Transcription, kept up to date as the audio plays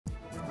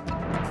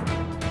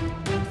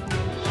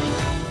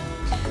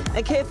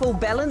A careful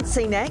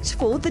balancing act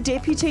for the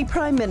Deputy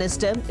Prime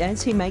Minister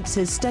as he makes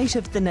his State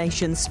of the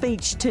Nation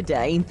speech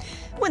today.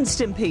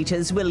 Winston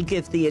Peters will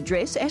give the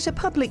address at a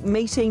public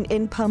meeting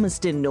in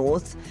Palmerston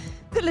North.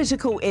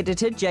 Political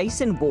editor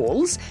Jason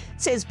Walls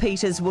says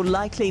Peters will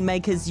likely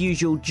make his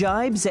usual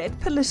jibes at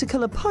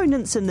political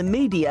opponents in the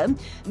media,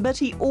 but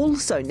he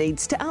also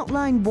needs to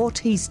outline what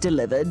he's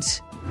delivered.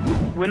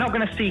 We're not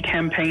going to see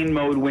campaign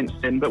mode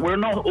Winston, but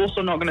we're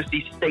also not going to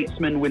see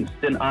statesman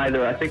Winston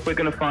either. I think we're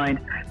going to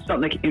find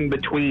something in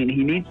between.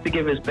 He needs to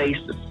give his base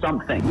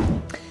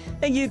something.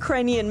 A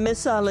Ukrainian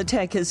missile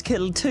attack has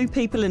killed 2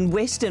 people in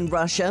western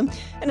Russia,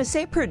 and a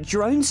separate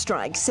drone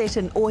strike set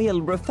an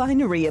oil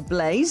refinery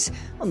ablaze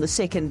on the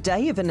second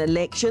day of an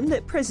election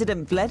that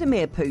President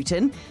Vladimir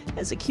Putin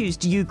has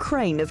accused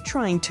Ukraine of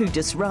trying to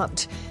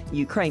disrupt.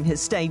 Ukraine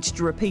has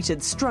staged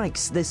repeated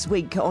strikes this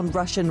week on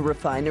Russian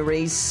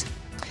refineries.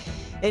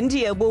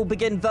 India will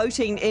begin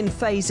voting in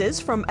phases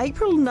from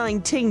April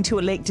 19 to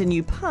elect a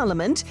new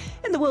parliament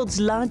in the world's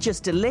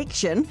largest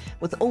election,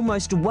 with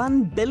almost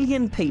 1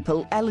 billion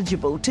people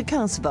eligible to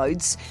cast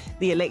votes.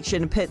 The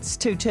election pits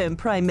two-term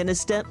Prime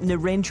Minister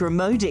Narendra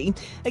Modi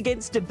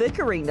against a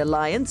bickering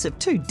alliance of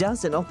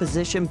 24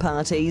 opposition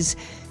parties.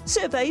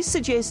 Surveys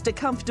suggest a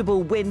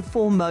comfortable win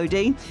for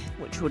Modi,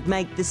 which would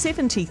make the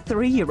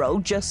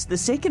 73-year-old just the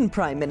second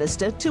Prime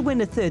Minister to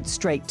win a third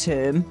straight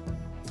term.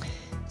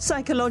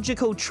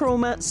 Psychological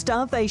trauma,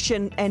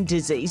 starvation and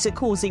disease are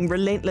causing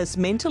relentless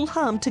mental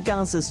harm to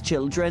Gaza's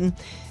children.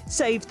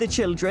 Save the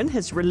Children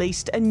has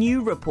released a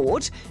new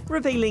report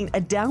revealing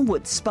a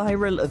downward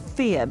spiral of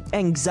fear,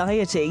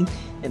 anxiety,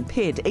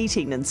 impaired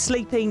eating and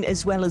sleeping,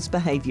 as well as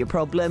behaviour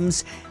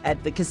problems.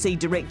 Advocacy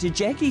Director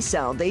Jackie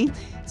Southey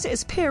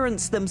says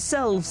parents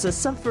themselves are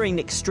suffering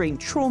extreme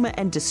trauma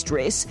and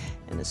distress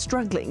and are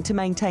struggling to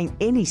maintain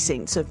any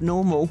sense of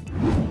normal.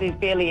 There's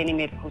barely any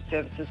medical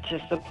services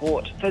to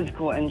support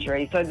physical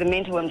injury, so the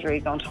mental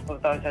injuries on top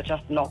of those are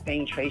just not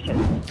being treated.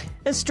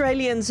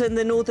 Australians in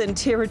the Northern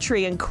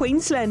Territory and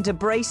Queensland are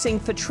bracing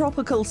for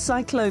tropical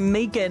cyclone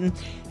Megan.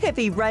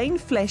 Heavy rain,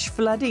 flash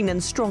flooding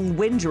and strong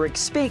wind are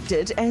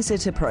expected as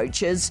it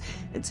approaches.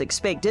 It's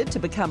expected to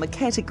become a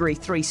Category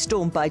 3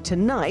 storm by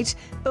tonight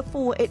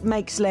before it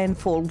makes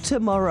landfall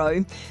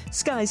tomorrow.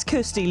 Sky's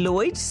Kirsty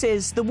Lloyd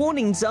says the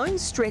warning zone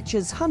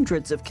stretches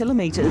hundreds of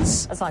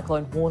kilometres. A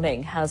cyclone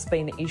warning has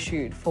been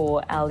issued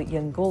for Al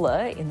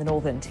Yangula in the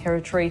Northern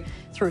Territory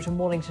through to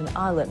Mornington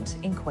Island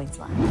in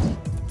Queensland.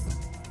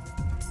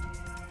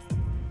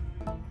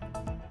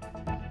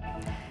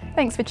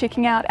 Thanks for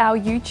checking out our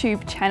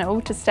YouTube channel.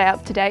 To stay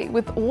up to date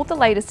with all the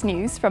latest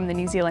news from the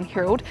New Zealand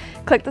Herald,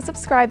 click the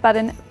subscribe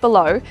button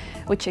below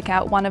or check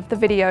out one of the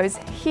videos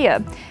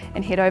here,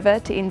 and head over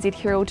to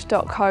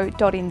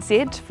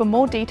nzherald.co.nz for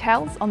more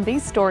details on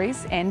these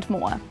stories and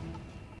more.